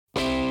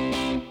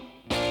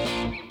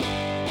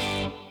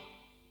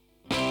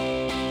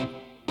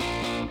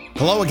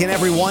Hello again,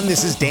 everyone.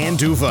 This is Dan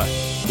Duva.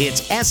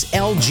 It's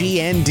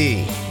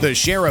SLGND, the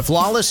Sheriff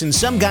Lawless and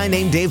Some Guy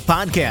Named Dave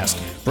podcast,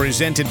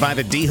 presented by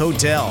the D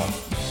Hotel.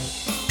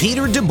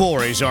 Peter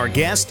DeBoer is our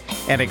guest,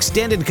 an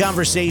extended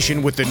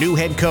conversation with the new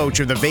head coach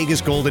of the Vegas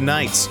Golden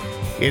Knights.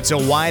 It's a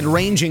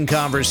wide-ranging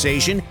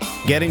conversation,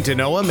 getting to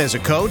know him as a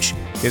coach,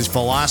 his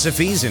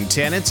philosophies and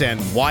tenets,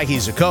 and why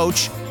he's a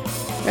coach.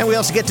 And we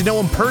also get to know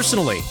him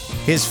personally,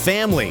 his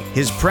family,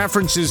 his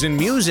preferences in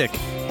music,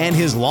 and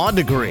his law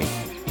degree.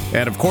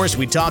 And of course,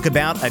 we talk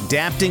about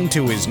adapting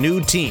to his new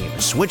team,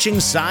 switching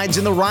sides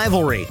in the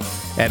rivalry,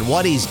 and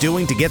what he's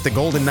doing to get the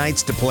Golden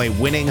Knights to play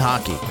winning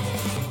hockey.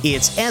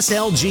 It's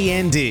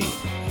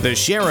SLGND, the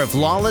Sheriff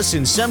Lawless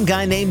and Some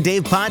Guy Named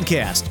Dave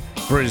podcast,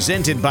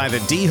 presented by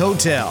the D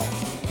Hotel.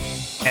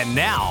 And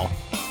now,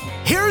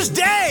 here's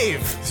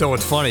Dave! So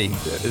it's funny,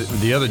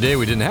 the other day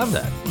we didn't have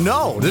that.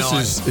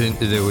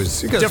 There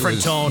was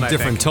different tone, I think.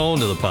 Different tone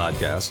to the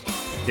podcast.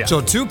 Yeah.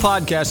 So 2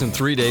 podcasts in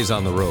 3 days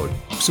on the road.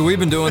 So we've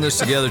been doing this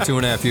together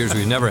 2.5 years.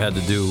 We've never had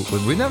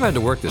to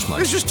work this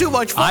much. It's just too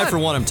much fun. I, for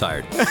one, am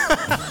tired.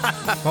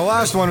 The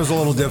last one was a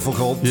little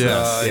difficult.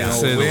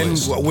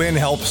 Win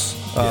helps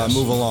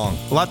move along.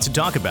 A lot to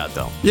talk about,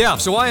 though. Yeah,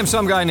 so I am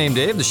Some Guy Named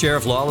Dave, the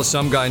Sheriff Lawless,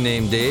 Some Guy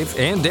Named Dave,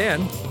 and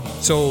Dan.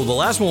 So the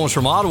last one was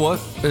from Ottawa,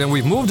 and then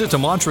we've moved it to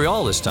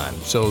Montreal this time.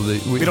 So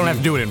we don't have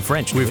to do it in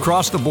French. We've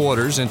crossed the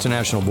borders,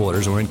 international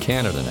borders, and we're in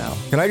Canada now.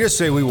 Can I just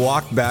say we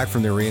walked back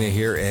from the arena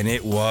here, and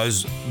it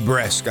was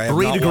brisk. I have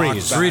 3 not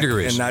degrees. 3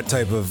 degrees. In that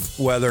type of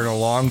weather in a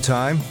long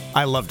time.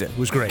 I loved it. It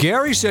was great.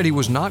 Gary said he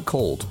was not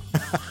cold.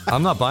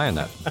 I'm not buying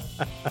that.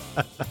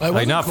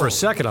 Not for a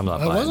second. I'm not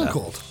buying that. I wasn't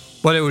cold.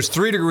 But it was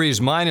 3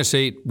 degrees,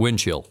 -8 wind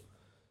chill.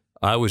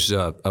 I was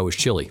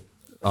chilly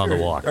on the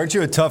walk. Aren't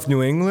you a tough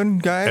New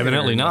England guy?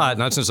 Evidently not.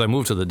 Not since I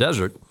moved to the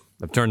desert.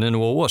 I've turned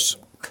into a wuss.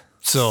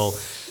 So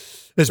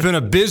it's been a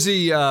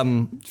busy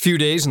few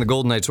days in the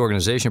Golden Knights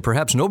organization.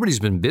 Perhaps nobody's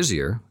been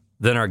busier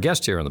than our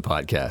guest here on the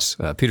podcast.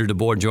 Peter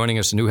DeBoer joining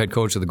us, the new head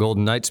coach of the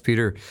Golden Knights.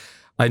 Peter,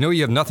 I know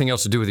you have nothing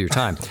else to do with your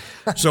time,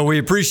 so we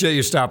appreciate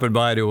you stopping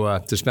by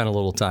to spend a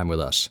little time with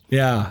us.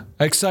 Yeah,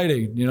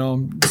 exciting.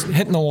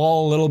 Hitting the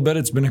wall a little bit.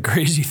 It's been a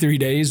crazy 3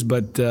 days,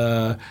 but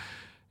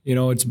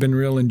it's been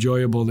real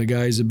enjoyable. The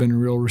guys have been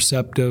real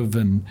receptive,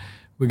 and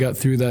we got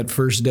through that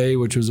first day,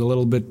 which was a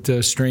little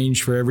bit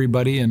strange for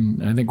everybody.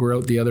 And I think we're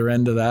out the other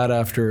end of that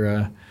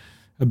after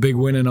a big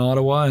win in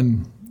Ottawa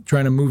and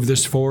trying to move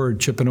this forward,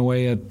 chipping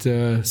away at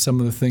some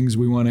of the things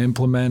we want to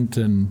implement.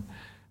 And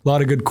a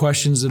lot of good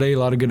questions today, a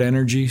lot of good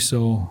energy.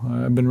 So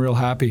I've been real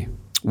happy.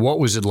 What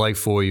was it like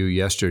for you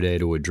yesterday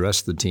to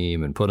address the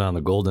team and put on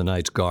the Golden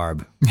Knights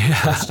garb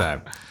first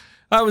time?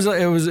 It was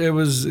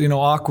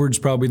awkward's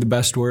probably the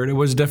best word. It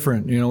was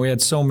different. We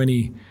had so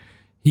many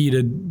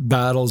heated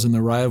battles, and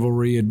the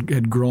rivalry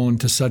had grown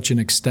to such an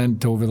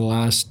extent over the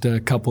last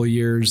couple of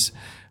years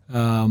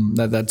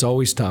that's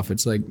always tough.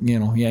 It's like,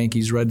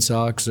 Yankees, Red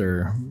Sox,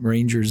 or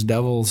Rangers,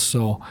 Devils.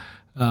 So,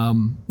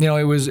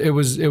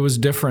 it was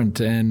different.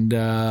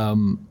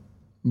 And,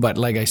 but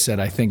like I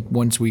said, I think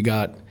once we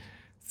got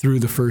through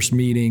the first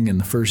meeting and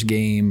the first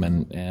game,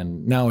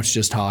 and now it's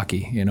just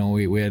hockey.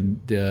 We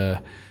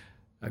had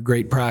a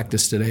great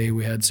practice today.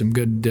 We had some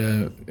good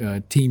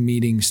team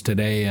meetings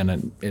today,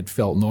 and it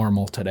felt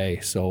normal today.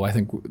 So I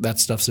think that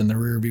stuff's in the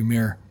rearview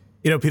mirror.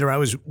 Peter, I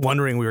was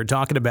wondering, we were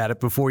talking about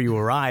it before you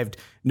arrived,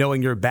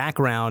 knowing your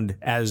background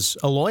as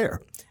a lawyer.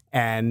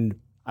 And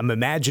I'm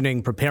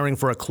imagining preparing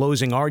for a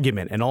closing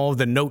argument and all of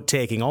the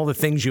note-taking, all the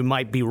things you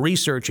might be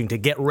researching to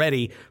get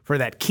ready for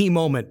that key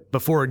moment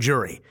before a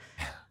jury.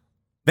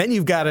 Then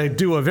you've got to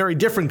do a very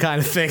different kind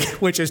of thing,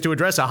 which is to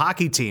address a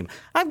hockey team.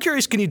 I'm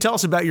curious, can you tell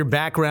us about your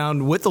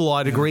background with the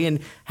law degree and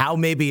how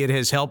maybe it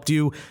has helped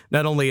you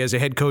not only as a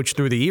head coach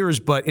through the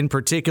years, but in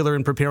particular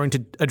in preparing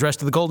to address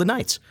to the Golden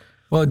Knights?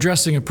 Well,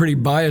 addressing a pretty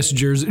biased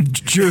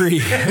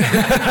jury,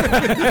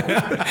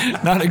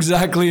 not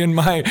exactly in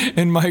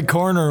my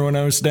corner when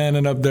I was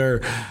standing up there.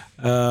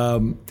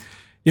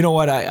 You know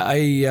what?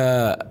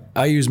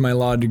 I use my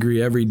law degree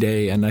every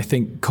day, and I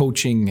think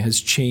coaching has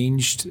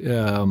changed.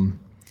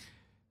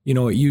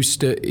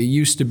 It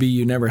used to be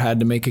you never had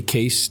to make a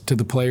case to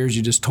the players.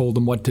 You just told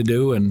them what to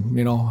do, and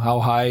how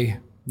high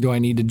do I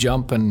need to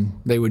jump, and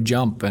they would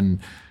jump. And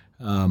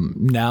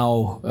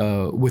now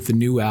with the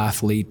new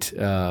athlete,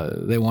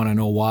 they want to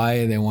know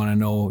why. They want to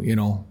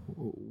know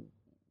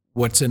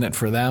what's in it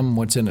for them,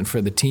 what's in it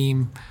for the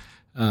team.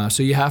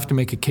 So you have to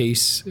make a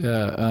case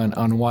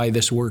on why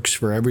this works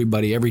for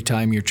everybody every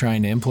time you're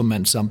trying to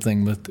implement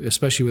something,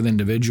 especially with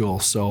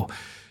individuals. So.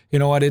 You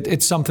know what?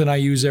 It's something I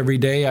use every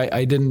day.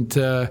 I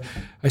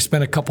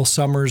spent a couple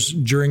summers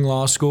during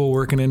law school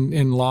working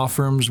in law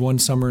firms. One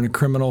summer in a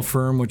criminal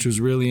firm, which was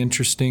really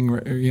interesting.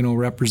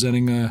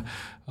 Representing a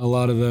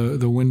lot of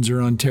the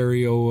Windsor,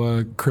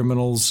 Ontario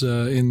criminals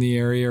in the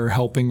area, or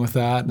helping with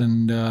that,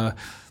 and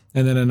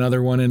then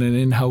another one in an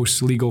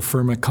in-house legal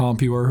firm at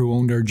Compuer, who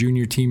owned our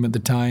junior team at the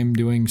time,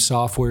 doing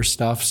software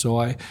stuff. So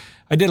I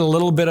did a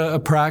little bit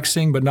of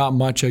practicing, but not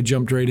much. I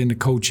jumped right into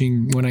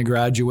coaching when I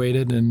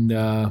graduated, and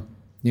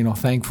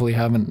thankfully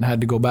haven't had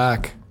to go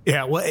back.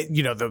 Yeah, well,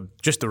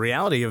 just the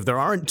reality of there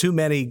aren't too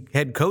many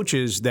head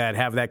coaches that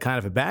have that kind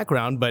of a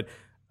background, but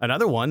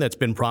another one that's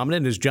been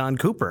prominent is John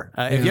Cooper.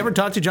 Have you ever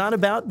talked to John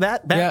about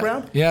that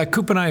background? Yeah,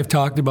 Coop and I have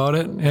talked about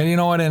it. And you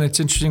know what? And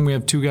it's interesting, we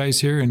have two guys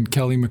here, and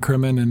Kelly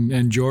McCrimmon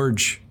and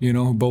George,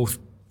 both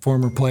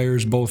former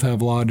players, both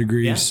have law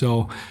degrees. Yeah.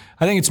 So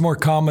I think it's more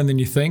common than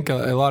you think.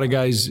 A lot of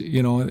guys,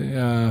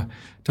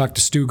 talk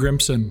to Stu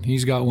Grimson.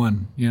 He's got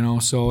one,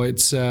 So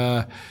it's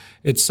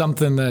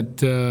something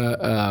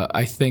that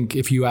I think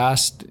if you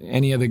asked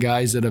any of the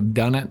guys that have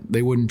done it,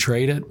 they wouldn't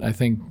trade it. I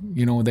think,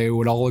 they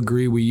would all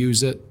agree we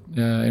use it.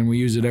 And we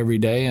use it every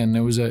day, and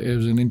it was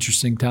an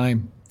interesting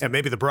time. And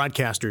maybe the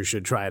broadcasters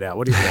should try it out.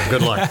 What do you think?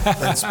 Good luck.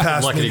 That's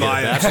passed me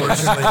by,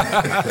 unfortunately.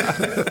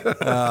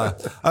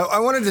 I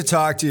wanted to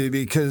talk to you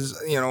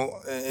because, you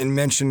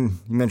mentioned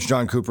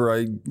John Cooper.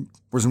 I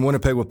was in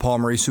Winnipeg with Paul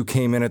Maurice, who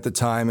came in at the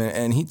time,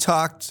 and he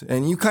talked,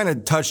 and you kind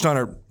of touched on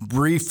it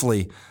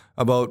briefly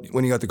about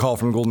when he got the call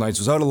from Golden Knights.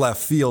 It was out of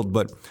left field,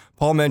 but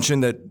Paul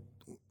mentioned that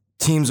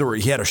teams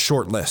he had a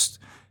short list.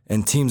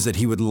 And teams that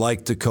he would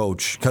like to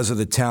coach because of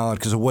the talent,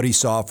 because of what he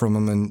saw from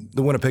them. And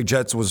the Winnipeg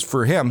Jets was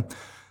for him.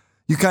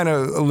 You kind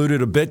of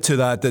alluded a bit to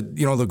that, the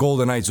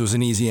Golden Knights was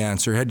an easy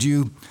answer. I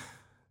don't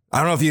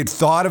know if you'd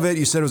thought of it.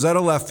 You said it was out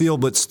of left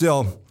field, but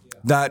still,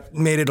 that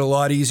made it a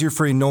lot easier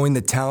for you, knowing the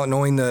talent,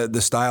 knowing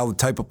the style, the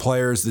type of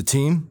players, the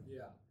team.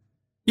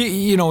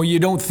 You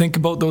don't think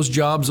about those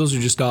jobs. Those are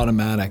just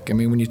automatic. I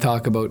mean, when you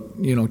talk about,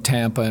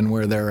 Tampa and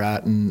where they're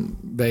at and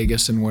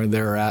Vegas and where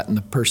they're at and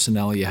the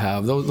personnel you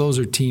have, those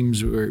are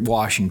teams,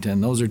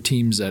 Washington, those are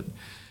teams that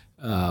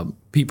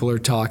people are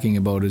talking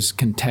about as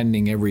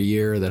contending every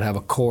year, that have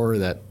a core,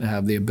 that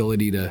have the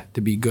ability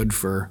to be good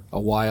for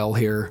a while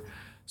here.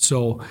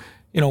 So,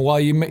 while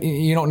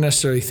you don't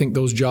necessarily think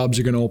those jobs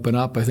are going to open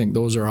up, I think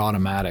those are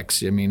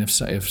automatics. I mean,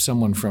 if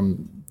someone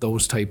from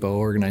those type of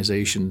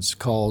organizations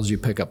calls, you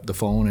pick up the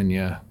phone and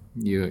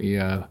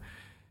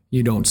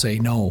you don't say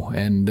no.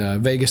 And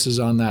Vegas is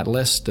on that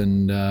list,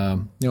 and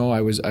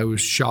I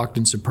was shocked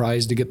and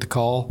surprised to get the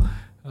call.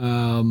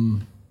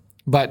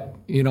 But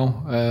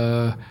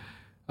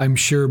I'm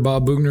sure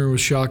Bob Boughner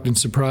was shocked and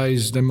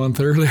surprised a month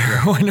earlier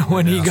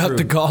when he got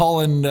the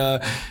call,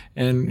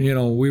 and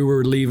we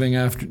were leaving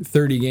after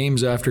 30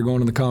 games after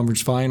going to the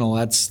conference final.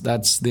 That's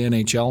the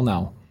NHL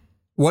now.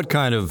 What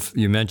kind of,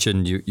 you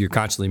mentioned you're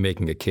constantly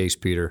making a case,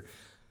 Peter.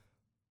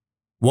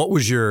 What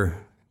was your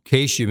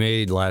case you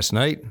made last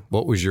night?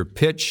 What was your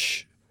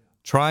pitch?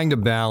 Trying to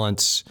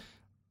balance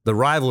the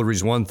rivalry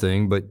is one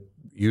thing, but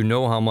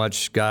how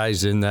much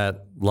guys in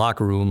that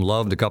locker room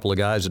loved a couple of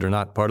guys that are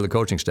not part of the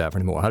coaching staff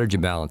anymore. How did you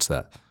balance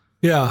that?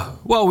 Yeah,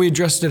 well, we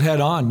addressed it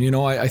head on.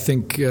 I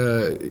think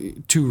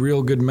two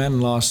real good men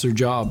lost their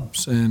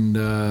jobs, and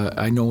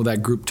I know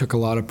that group took a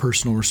lot of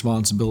personal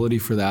responsibility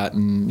for that.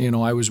 And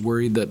I was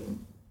worried that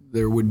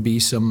there would be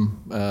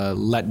some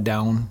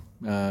letdown,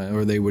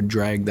 or they would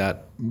drag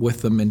that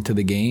with them into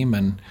the game.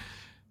 And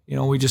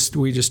we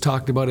just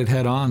talked about it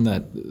head on.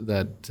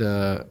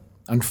 That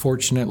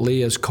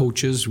unfortunately, as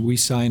coaches, we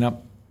sign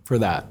up for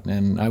that.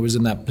 And I was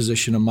in that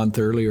position a month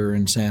earlier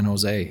in San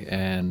Jose,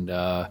 and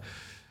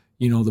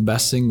the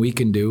best thing we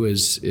can do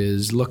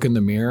is look in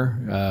the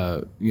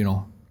mirror,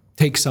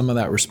 take some of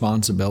that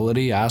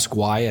responsibility, ask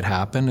why it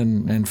happened,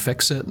 and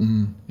fix it,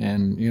 and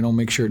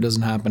make sure it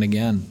doesn't happen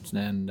again,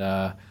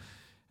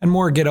 and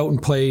more get out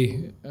and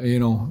play,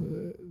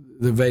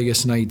 the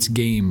Vegas Knights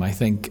game. I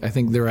think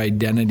their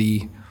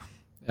identity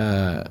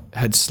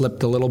had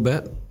slipped a little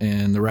bit,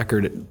 and the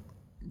record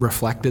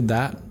reflected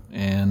that,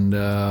 and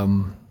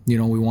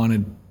we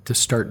wanted to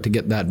start to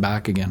get that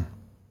back again.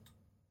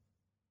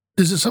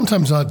 Does it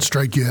sometimes not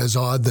strike you as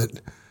odd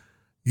that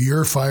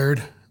you're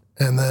fired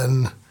and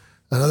then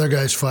another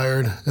guy's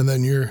fired and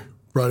then you're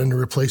brought in to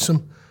replace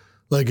him?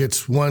 Like,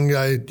 it's one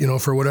guy,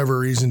 for whatever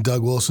reason,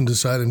 Doug Wilson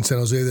decided in San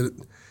Jose that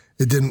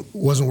it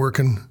wasn't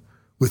working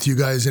with you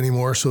guys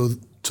anymore, so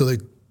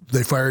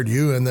they fired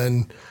you, and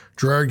then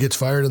Gerard gets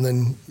fired, and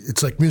then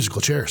it's like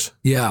musical chairs.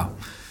 Yeah.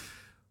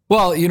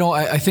 Well,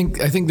 I think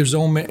there's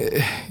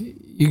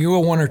you can go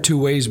one or two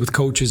ways with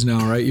coaches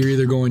now, right? You're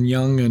either going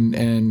young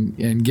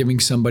and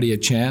giving somebody a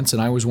chance,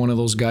 and I was one of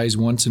those guys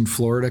once in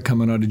Florida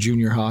coming out of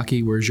junior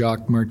hockey where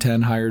Jacques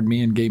Martin hired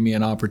me and gave me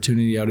an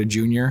opportunity out of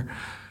junior.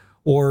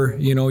 Or,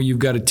 you've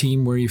got a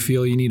team where you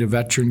feel you need a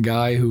veteran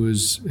guy who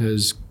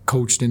has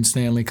coached in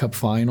Stanley Cup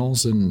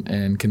finals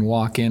and can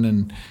walk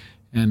in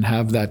and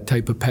have that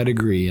type of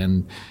pedigree.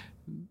 And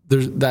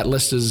that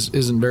list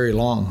isn't very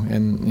long,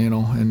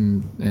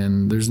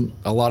 and there's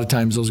a lot of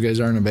times those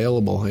guys aren't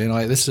available.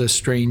 This is a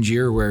strange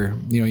year where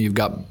you've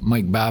got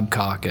Mike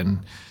Babcock and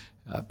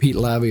Pete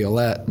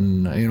Laviolette,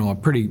 and a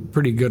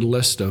pretty good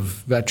list of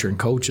veteran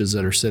coaches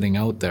that are sitting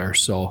out there.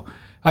 So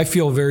I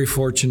feel very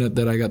fortunate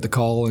that I got the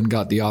call and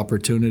got the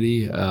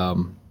opportunity.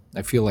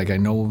 I feel like I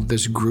know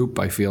this group.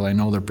 I feel I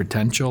know their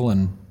potential,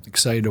 and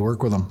excited to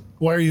work with them.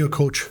 Why are you a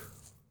coach?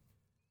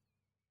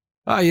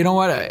 You know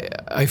what?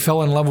 I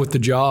fell in love with the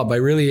job. I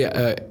really,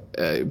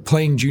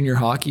 playing junior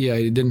hockey,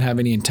 I didn't have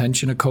any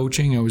intention of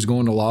coaching. I was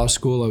going to law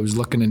school. I was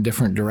looking in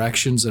different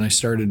directions, and I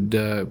started,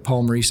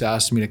 Paul Maurice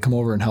asked me to come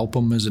over and help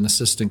him as an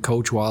assistant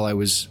coach while I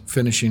was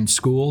finishing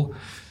school.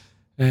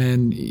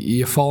 And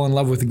you fall in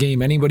love with the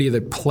game. Anybody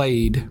that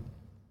played,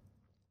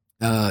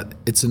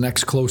 it's the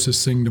next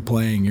closest thing to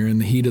playing. You're in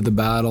the heat of the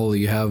battle.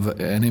 You have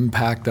an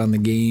impact on the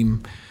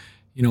game.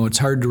 You know, it's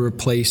hard to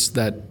replace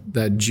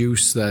that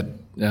juice, that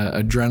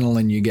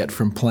adrenaline you get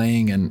from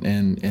playing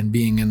and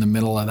being in the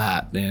middle of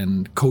that.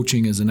 And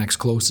coaching is the next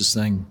closest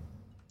thing.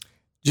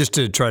 Just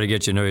to try to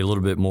get you to know you a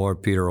little bit more,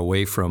 Peter,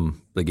 away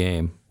from the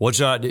game. Do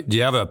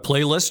you have a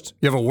playlist? Do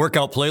you have a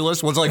workout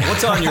playlist? What's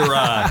on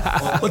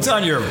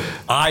your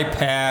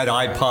iPad,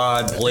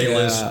 iPod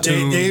playlist?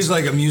 Yeah. Dave's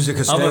like a music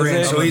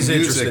historian, so he's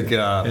interested.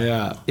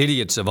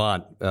 Idiot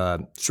savant.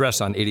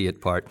 Stress on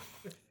idiot part.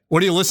 What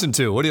do you listen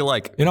to? What do you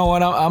like? You know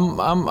what?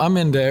 I'm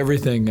into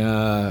everything.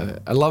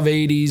 I love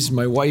 80s.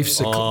 My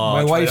wife's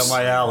right up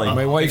my alley.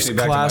 My wife's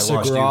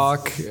classic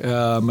rock.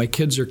 My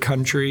kids are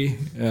country.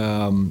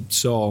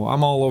 So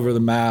I'm all over the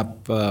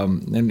map.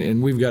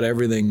 And we've got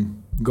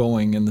everything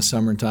going in the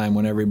summertime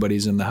when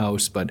everybody's in the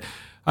house. But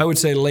I would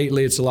say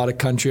lately it's a lot of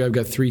country. I've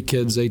got 3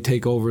 kids. They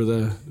take over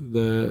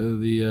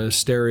the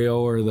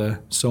stereo or the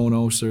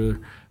Sonos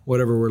or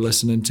whatever we're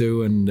listening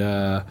to,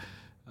 and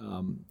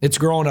it's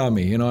grown on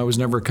me. You know, I was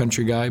never a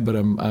country guy, but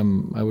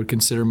I would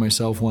consider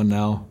myself one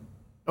now.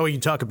 Oh, you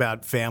talk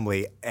about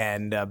family,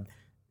 and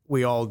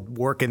we all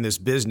work in this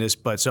business,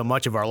 but so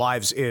much of our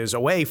lives is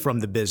away from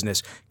the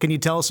business. Can you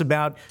tell us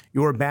about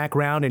your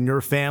background and your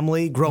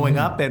family growing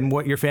up and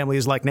what your family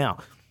is like now?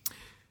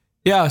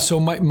 Yeah, so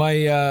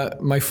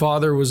my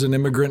father was an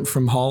immigrant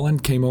from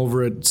Holland, came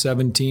over at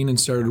 17 and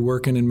started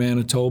working in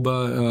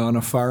Manitoba on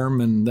a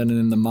farm, and then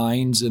in the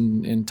mines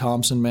in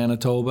Thompson,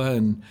 Manitoba,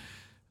 and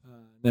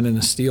then in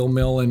a steel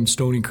mill in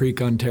Stony Creek,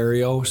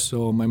 Ontario.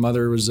 So my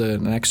mother was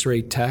an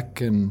X-ray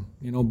tech, and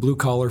blue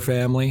collar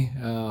family.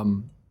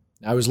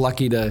 I was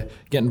lucky to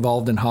get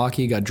involved in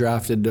hockey. Got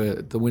drafted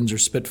to the Windsor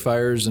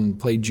Spitfires and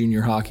played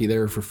junior hockey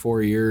there for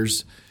 4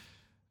 years.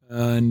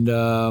 And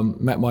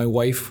met my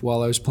wife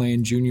while I was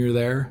playing junior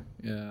there.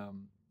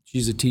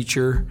 She's a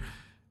teacher.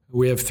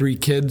 We have 3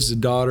 kids, a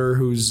daughter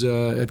who's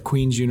at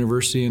Queen's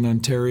University in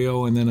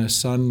Ontario, and then a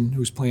son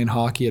who's playing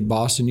hockey at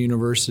Boston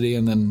University,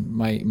 and then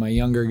my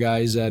younger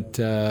guy's at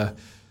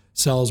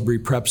Salisbury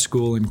Prep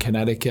School in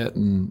Connecticut,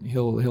 and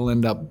he'll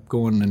end up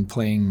going and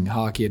playing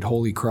hockey at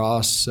Holy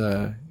Cross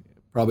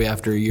probably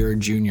after a year of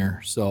junior.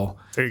 So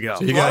there you go.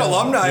 So you got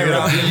alumni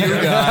around you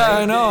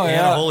guy. I know,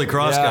 yeah. Holy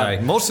Cross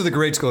guy. Most of the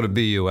greats go to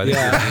BU, I think.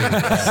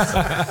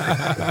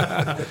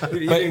 Yeah.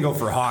 You didn't go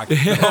for hockey.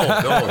 No,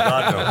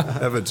 God no.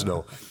 Heavens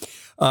no.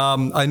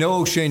 I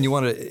know, Shane, you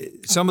want to,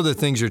 some of the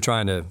things you're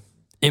trying to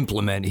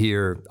implement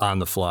here on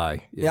the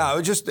fly. Yeah, I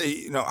would just,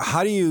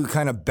 how do you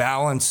kind of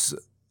balance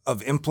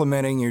of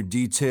implementing your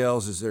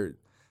details? Is there,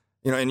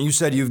 and you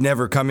said you've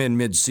never come in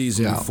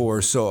mid-season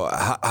before, so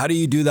how do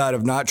you do that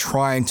of not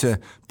trying to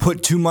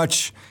put too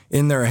much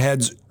in their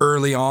heads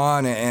early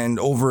on and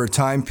over a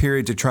time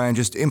period to try and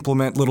just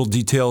implement little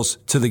details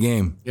to the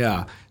game?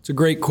 Yeah, it's a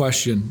great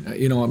question.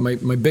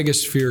 My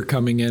biggest fear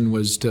coming in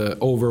was to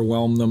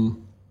overwhelm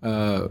them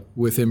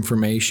with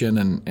information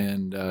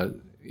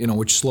and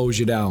which slows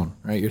you down,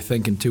 right? You're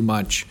thinking too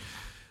much.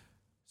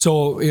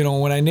 So,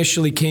 when I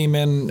initially came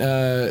in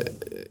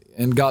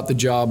and got the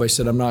job, I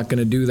said, I'm not going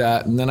to do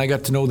that. And then I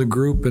got to know the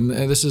group, and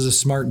this is a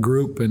smart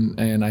group,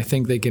 and I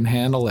think they can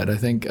handle it. I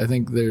think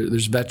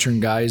there's veteran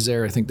guys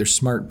there. I think they're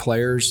smart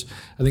players.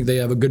 I think they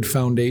have a good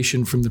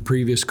foundation from the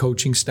previous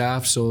coaching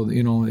staff. So,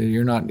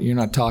 you're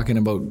not talking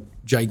about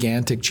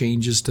gigantic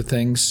changes to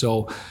things.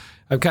 So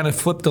I've kind of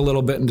flipped a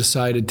little bit and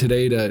decided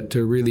today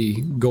to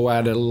really go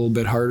at it a little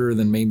bit harder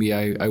than maybe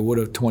I would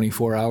have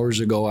 24 hours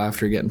ago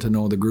after getting to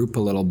know the group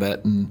a little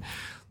bit. And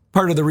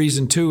part of the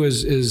reason too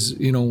is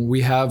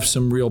we have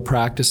some real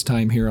practice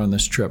time here on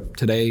this trip.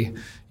 Today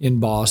in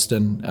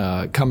Boston,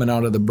 coming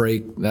out of the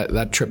break,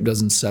 that trip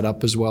doesn't set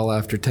up as well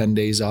after 10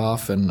 days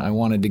off, and I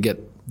wanted to get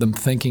them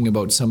thinking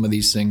about some of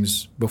these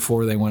things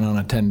before they went on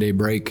a 10-day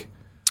break.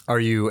 Are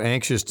you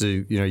anxious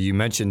to, you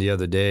mentioned the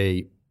other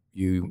day,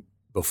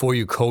 before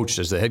you coached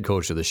as the head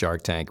coach of the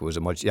Shark Tank, it was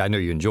I know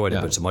you enjoyed it,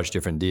 but it's a much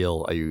different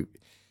deal.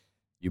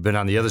 You've been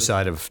on the other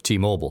side of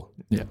T-Mobile.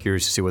 Yeah.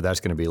 Curious to see what that's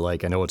going to be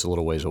like. I know it's a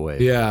little ways away.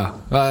 Yeah,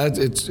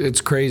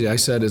 it's crazy. I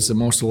said it's the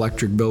most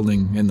electric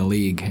building in the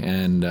league,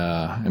 and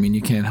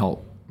you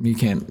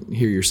can't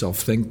hear yourself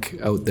think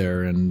out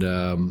there,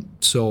 and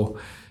so.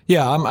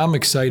 Yeah, I'm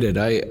excited.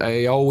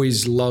 I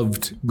always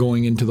loved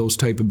going into those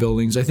type of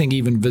buildings. I think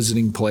even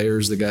visiting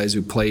players, the guys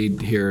who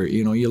played here,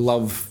 you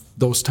love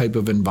those type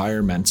of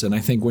environments. And I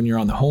think when you're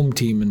on the home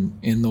team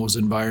in those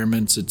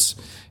environments,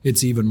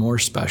 it's even more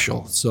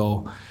special.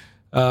 So,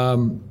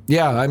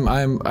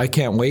 I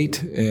can't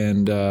wait.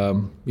 And,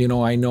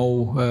 I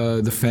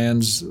know the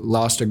fans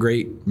lost a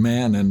great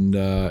man and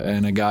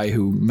a guy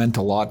who meant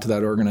a lot to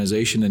that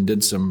organization and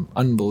did some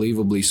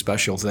unbelievably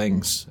special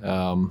things.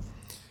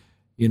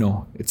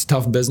 it's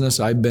tough business.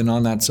 I've been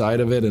on that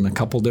side of it in a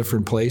couple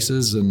different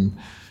places, and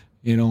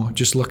I'm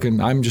just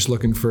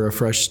looking for a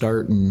fresh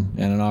start and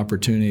an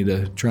opportunity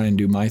to try and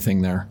do my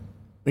thing there.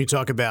 When you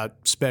talk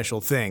about special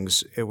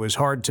things, it was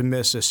hard to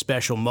miss a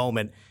special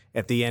moment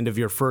at the end of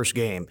your first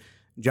game.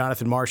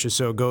 Jonathan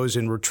Marchessault goes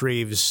and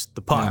retrieves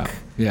the puck.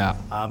 Yeah.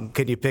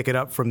 Can you pick it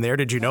up from there?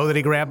 Did you know that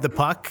he grabbed the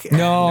puck?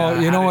 No,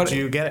 and, you know what? Did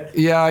you get it?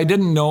 Yeah, I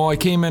didn't know. I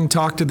came in,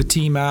 talked to the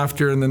team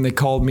after, and then they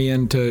called me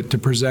in to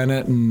present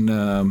it,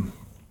 and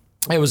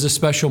it was a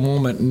special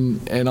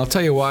moment. And I'll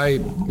tell you why.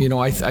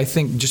 I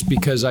think just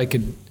because I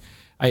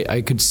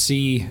could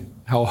see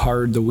how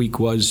hard the week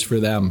was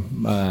for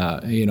them,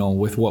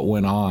 with what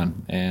went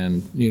on,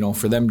 and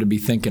for them to be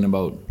thinking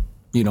about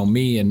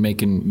me and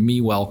making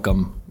me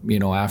welcome.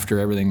 After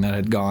everything that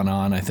had gone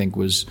on, I think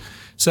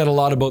said a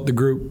lot about the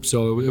group.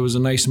 So it was a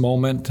nice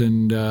moment,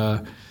 and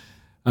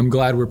I'm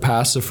glad we're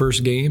past the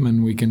first game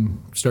and we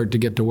can start to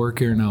get to work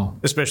here now.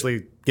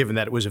 Especially given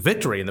that it was a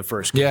victory in the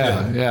first game.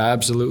 Yeah,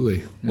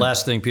 absolutely.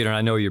 Last thing, Peter,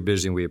 I know you're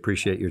busy and we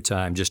appreciate your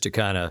time. Just to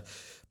kind of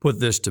put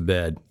this to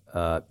bed,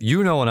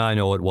 and I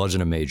know it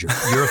wasn't a major.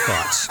 Your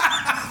thoughts?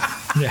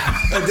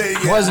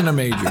 Wasn't a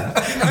major.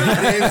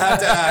 Dave had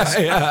to ask.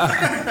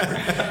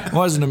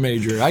 Wasn't a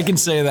major. I can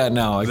say that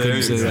now. I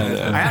couldn't say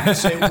that. I have to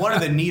say, one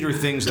of the neater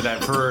things that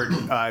I've heard,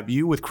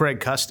 you with Craig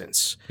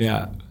Custance,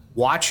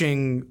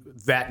 watching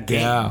that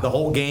game, the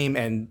whole game,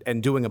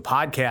 and doing a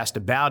podcast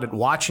about it,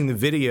 watching the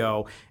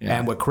video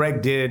and what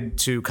Craig did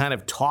to kind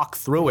of talk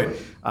through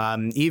it,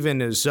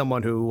 even as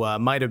someone who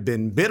might have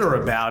been bitter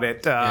about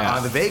it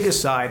on the Vegas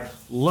side,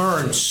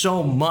 learned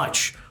so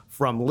much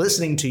from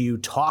listening to you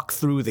talk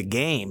through the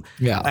game.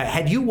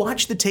 Had you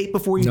watched the tape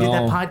before you did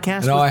that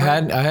podcast? No, I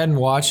hadn't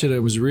watched it. It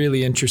was a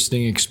really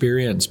interesting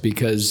experience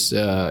because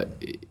I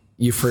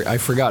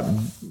forgot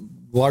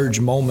large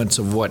moments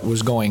of what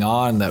was going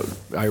on that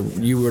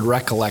you would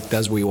recollect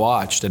as we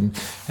watched. And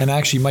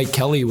actually Mike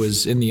Kelly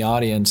was in the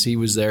audience. He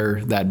was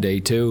there that day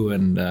too.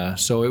 And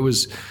so it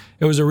was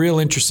a real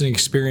interesting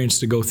experience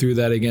to go through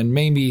that again.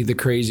 Maybe the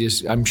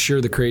craziest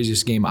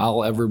game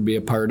I'll ever be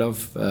a part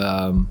of.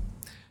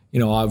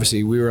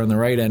 Obviously we were on the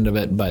right end of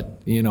it,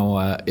 but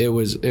it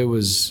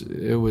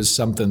was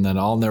something that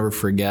I'll never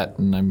forget,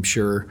 and I'm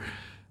sure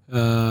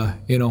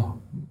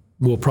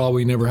will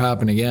probably never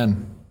happen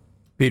again.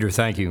 Peter,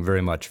 thank you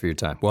very much for your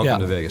time. Welcome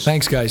to Vegas.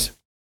 Thanks, guys.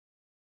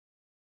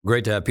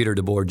 Great to have Peter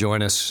DeBoer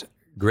join us.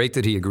 Great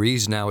that he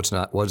agrees now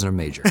wasn't a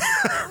major.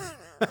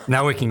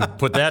 Now we can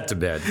put that to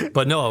bed.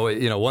 But no,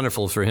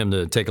 wonderful for him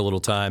to take a little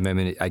time. I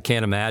mean, I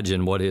can't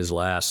imagine what his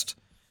last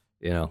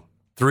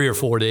 3 or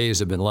 4 days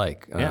have been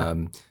like.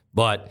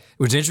 But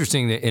it was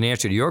interesting that in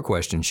answer to your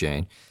question,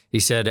 Shane,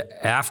 he said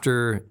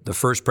after the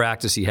first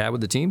practice he had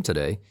with the team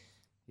today,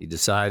 he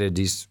decided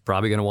he's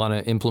probably going to want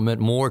to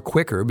implement more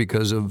quicker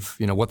because of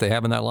what they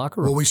have in that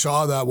locker room. Well, we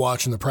saw that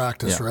watching the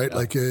practice, right?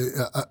 Like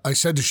I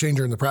said to Shane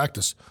during the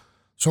practice,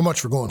 so much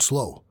for going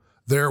slow.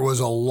 There was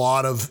a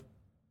lot of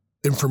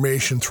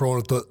information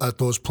thrown at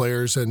those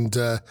players, and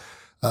a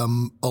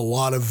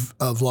lot of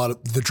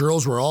the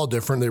drills were all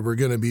different. They were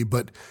going to be,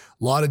 but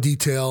a lot of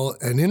detail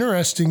and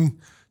interesting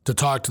to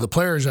talk to the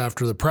players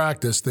after the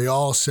practice. They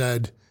all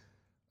said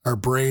our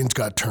brains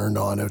got turned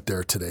on out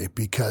there today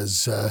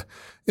because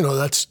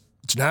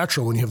it's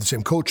natural when you have the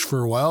same coach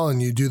for a while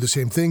and you do the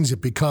same things.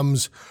 It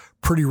becomes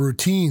pretty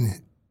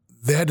routine.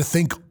 They had to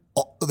think for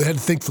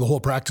the whole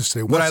practice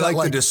today. But I like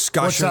the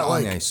discussion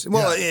on ice.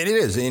 Well, it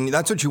is, and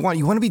that's what you want.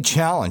 You want to be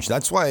challenged.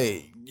 That's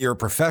why you're a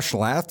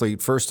professional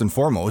athlete first and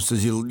foremost.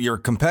 Is you're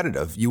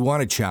competitive. You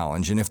want a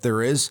challenge, and if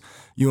there is,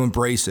 you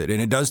embrace it.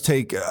 And it does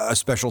take a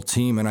special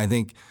team, and I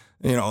think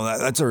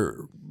that's a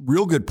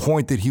real good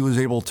point that he was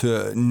able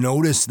to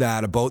notice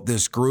that about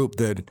this group.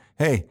 That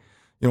hey,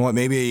 you know what?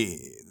 Maybe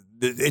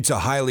it's a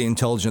highly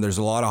intelligent. There's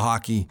a lot of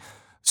hockey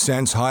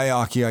sense, high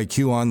hockey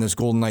IQ on this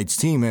Golden Knights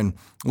team, and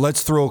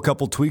let's throw a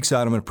couple tweaks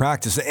at him in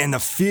practice. And the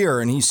fear,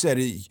 and he said,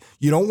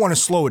 you don't want to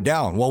slow it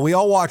down. Well, we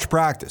all watched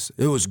practice.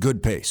 It was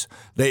good pace.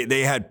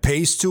 They had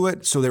pace to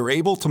it, so they were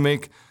able to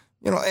make,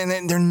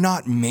 and they're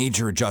not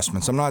major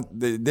adjustments.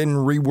 They didn't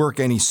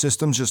rework any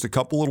systems, just a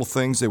couple little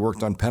things. They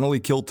worked on penalty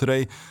kill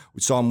today.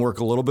 We saw them work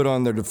a little bit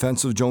on their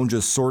defensive zone,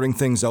 just sorting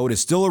things out.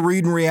 It's still a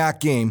read and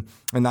react game,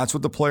 and that's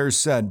what the players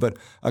said, but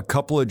a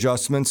couple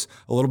adjustments,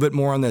 a little bit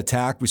more on the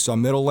attack. We saw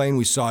middle lane.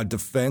 We saw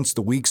defense,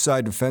 the weak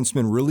side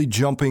defensemen really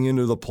jumping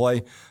into the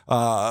play.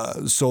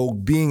 So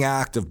being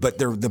active, but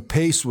the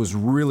pace was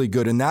really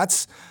good, and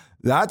that's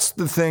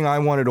the thing I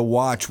wanted to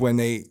watch when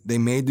they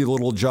made the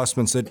little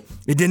adjustments, that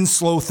it didn't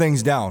slow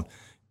things down.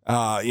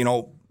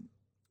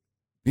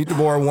 Pete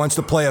DeBoer wants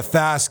to play a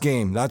fast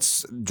game.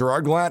 That's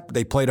Gerard Gallant.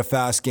 They played a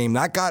fast game.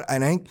 And I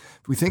think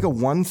if we think of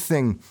one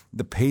thing,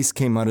 the pace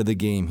came out of the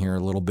game here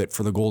a little bit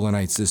for the Golden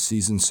Knights this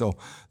season. So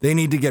they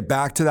need to get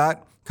back to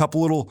that. A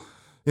couple little,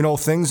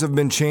 things have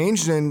been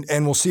changed, and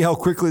we'll see how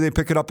quickly they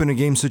pick it up in a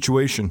game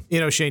situation.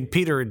 Shane,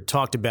 Peter had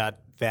talked about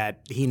that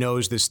he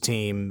knows this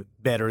team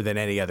better than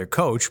any other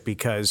coach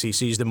because he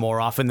sees them more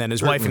often than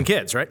his wife and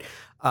kids, right?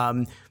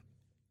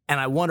 And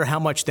I wonder how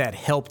much that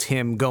helped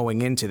him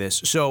going into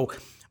this. So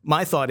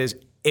my thought is,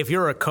 if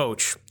you're a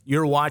coach,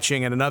 you're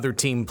watching another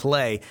team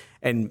play,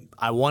 and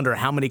I wonder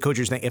how many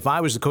coaches think, if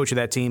I was the coach of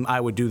that team, I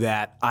would do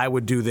that, I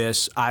would do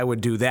this, I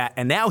would do that.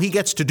 And now he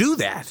gets to do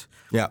that.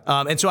 Yeah.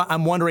 And so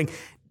I'm wondering,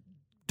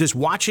 does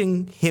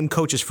watching him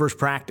coach his first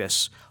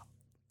practice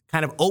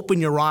kind of open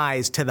your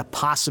eyes to the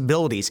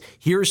possibilities?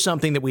 Here's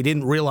something that we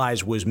didn't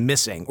realize was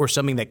missing, or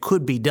something that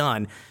could be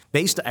done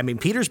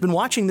Peter's been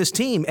watching this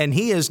team, and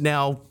he is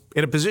now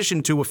in a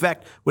position to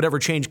affect whatever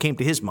change came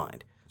to his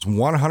mind. It's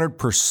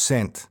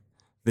 100%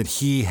 that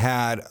he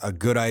had a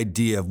good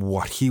idea of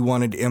what he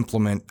wanted to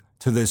implement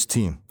to this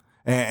team.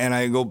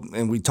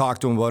 And we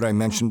talked to him about it. I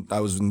mentioned I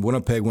was in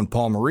Winnipeg when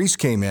Paul Maurice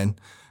came in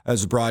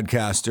as a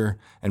broadcaster,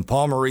 and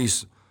Paul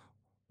Maurice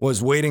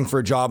was waiting for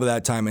a job at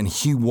that time, and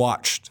he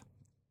watched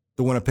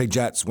the Winnipeg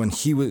Jets when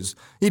he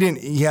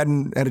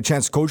hadn't had a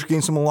chance to coach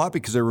against them a lot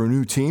because they were a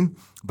new team,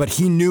 but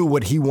he knew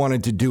what he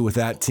wanted to do with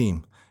that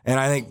team. And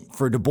I think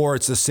for DeBoer,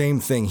 it's the same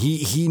thing.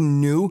 He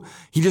knew,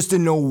 he just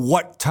didn't know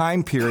what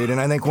time period.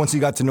 And I think once he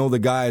got to know the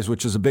guys,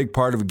 which is a big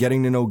part of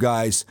getting to know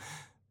guys,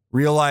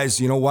 realized,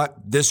 you know what,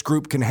 this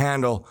group can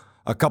handle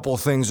a couple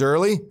of things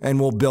early, and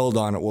we'll build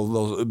on it.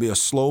 It'll be a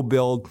slow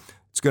build.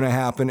 It's going to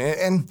happen.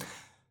 And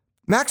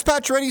Max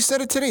Pacioretty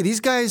said it today.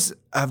 These guys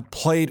have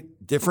played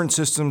different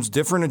systems,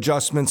 different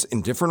adjustments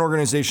in different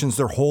organizations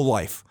their whole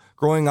life,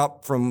 growing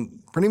up from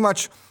pretty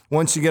much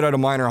once you get out of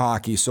minor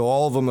hockey. So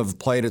all of them have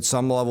played at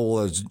some level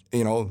as,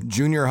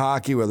 junior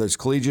hockey, whether it's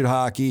collegiate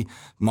hockey,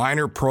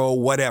 minor pro,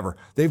 whatever.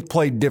 They've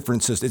played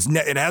different systems.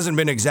 It hasn't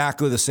been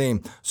exactly the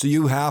same. So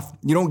you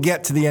don't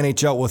get to the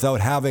NHL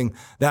without having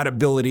that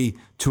ability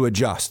to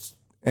adjust.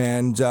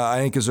 And I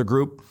think as a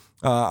group,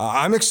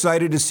 I'm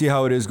excited to see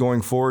how it is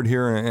going forward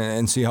here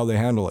and see how they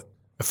handle it.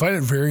 I find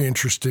it very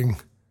interesting,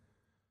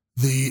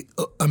 the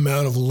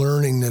amount of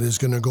learning that is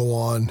going to go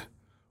on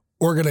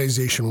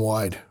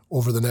organization-wide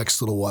over the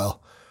next little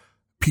while.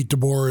 Pete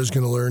DeBoer is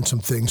going to learn some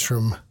things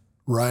from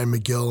Ryan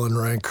McGill and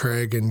Ryan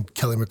Craig and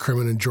Kelly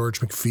McCrimmon and George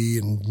McPhee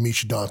and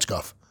Misha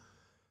Donskov.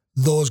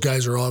 Those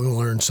guys are all going to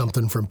learn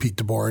something from Pete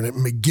DeBoer. And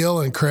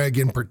McGill and Craig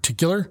in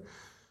particular,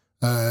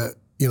 Ryan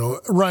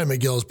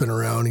McGill's been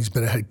around. He's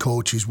been a head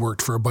coach. He's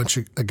worked for a bunch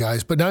of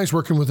guys. But now he's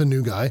working with a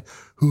new guy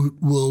who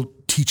will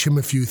teach him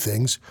a few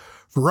things.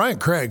 For Ryan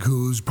Craig,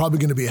 who's probably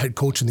going to be a head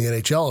coach in the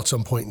NHL at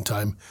some point in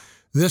time,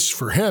 this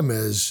for him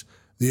is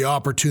the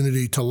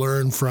opportunity to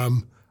learn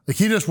from,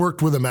 he just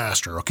worked with a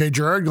master, okay?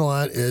 Gerard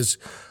Gallant is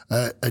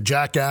a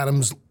Jack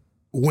Adams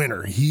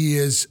winner. He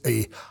is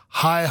a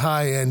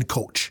high-end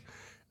coach.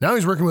 Now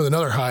he's working with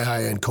another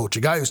high-end coach,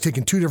 a guy who's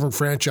taken two different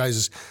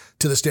franchises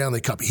to the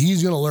Stanley Cup.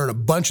 He's going to learn a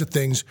bunch of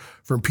things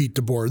from Pete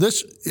DeBoer.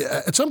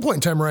 At some point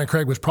in time, Ryan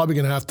Craig was probably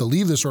going to have to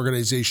leave this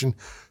organization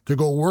to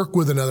go work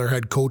with another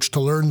head coach to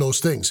learn those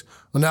things.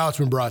 Well, now it's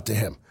been brought to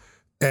him.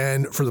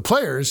 And for the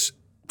players,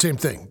 same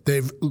thing.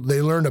 They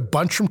learned a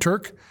bunch from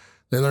Turk.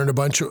 They learned a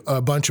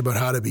bunch about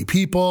how to be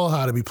people,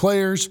 how to be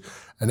players.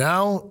 And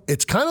now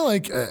it's kind of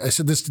like, I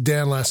said this to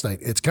Dan last night,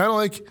 it's kind of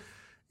like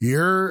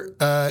you're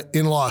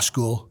in law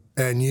school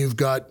and you've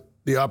got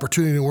the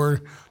opportunity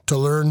to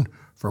learn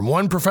from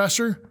one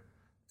professor,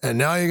 and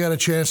now you got a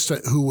chance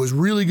who was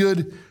really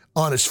good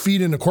on his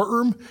feet in the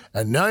courtroom,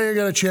 and now you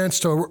got a chance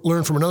to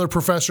learn from another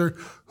professor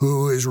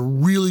who is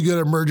really good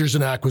at mergers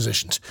and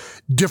acquisitions.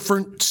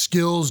 Different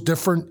skills,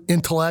 different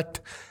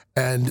intellect,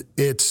 and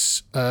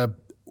it's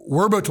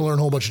we're about to learn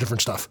a whole bunch of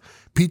different stuff.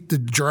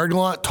 Gerard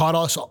Gallant taught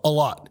us a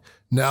lot.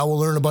 Now we'll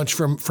learn a bunch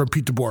from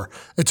Pete DeBoer.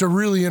 It's a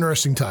really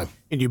interesting time.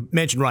 And you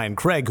mentioned Ryan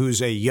Craig,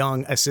 who's a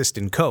young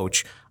assistant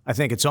coach. I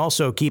think it's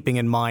also keeping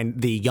in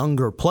mind the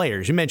younger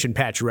players. You mentioned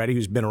Pacioretty,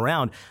 who's been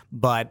around,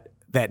 but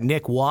that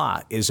Nick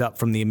Waugh is up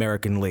from the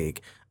American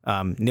League.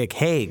 Nick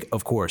Hague,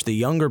 of course, the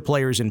younger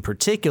players in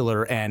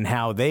particular, and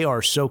how they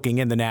are soaking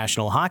in the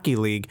National Hockey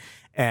League,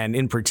 and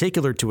in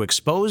particular to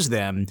expose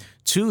them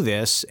to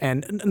this.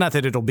 And not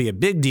that it'll be a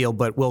big deal,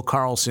 but Will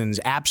Karlsson's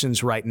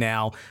absence right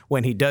now,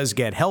 when he does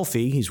get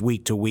healthy, he's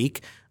week to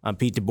week.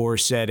 Pete DeBoer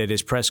said at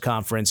his press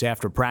conference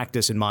after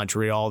practice in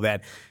Montreal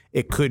that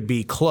it could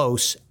be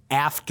close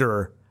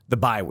after the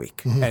bye week.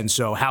 Mm-hmm. And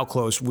so how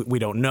close, we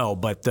don't know.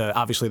 But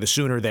obviously the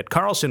sooner that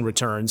Karlsson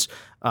returns,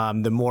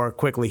 the more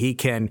quickly he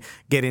can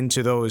get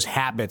into those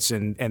habits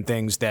and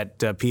things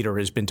that Peter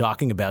has been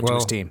talking about to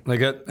his team. They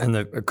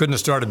couldn't have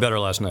started better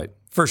last night.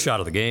 First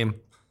shot of the game.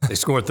 They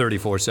scored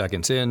 34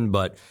 seconds in,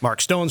 but Mark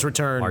Stone's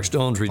return.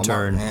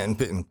 And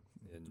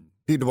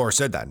Pete DeBoer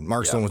said that.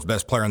 Mark Stone was the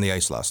best player on the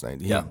ice last night.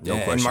 No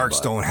question. And Mark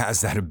Stone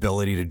has that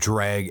ability to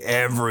drag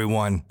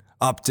everyone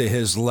up to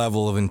his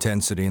level of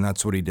intensity, and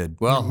that's what he did.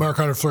 Well,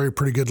 Marc-Andre Fleury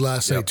pretty good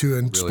last night too,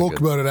 and really spoke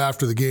about it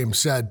after the game.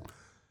 Said,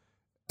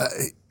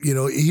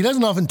 he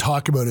doesn't often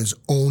talk about his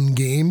own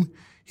game.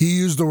 He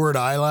used the word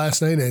 "I"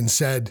 last night and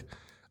said,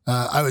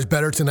 "I was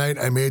better tonight.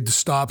 I made the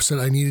stops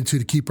that I needed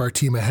to keep our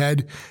team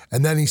ahead."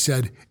 And then he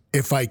said,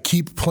 "If I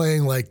keep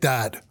playing like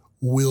that,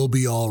 we'll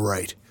be all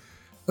right."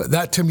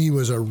 That to me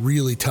was a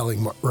really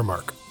telling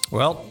remark.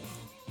 Well,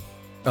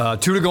 2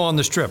 to go on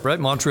this trip, right?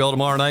 Montreal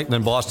tomorrow night and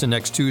then Boston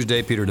next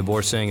Tuesday. Peter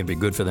DeBoer saying it'd be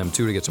good for them,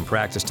 too, to get some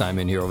practice time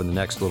in here over the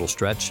next little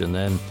stretch. And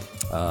then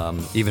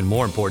even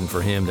more important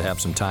for him to have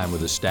some time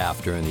with his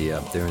staff during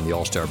the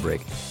All-Star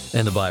break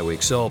and the bye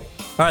week. So, all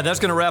right, that's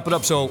going to wrap it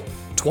up. So,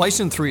 twice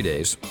in 3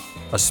 days,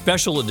 a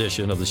special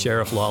edition of the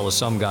Sheriff Lawless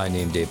Some Guy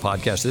Named Dave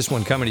podcast. This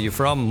one coming to you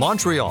from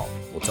Montreal.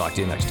 We'll talk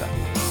to you next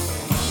time.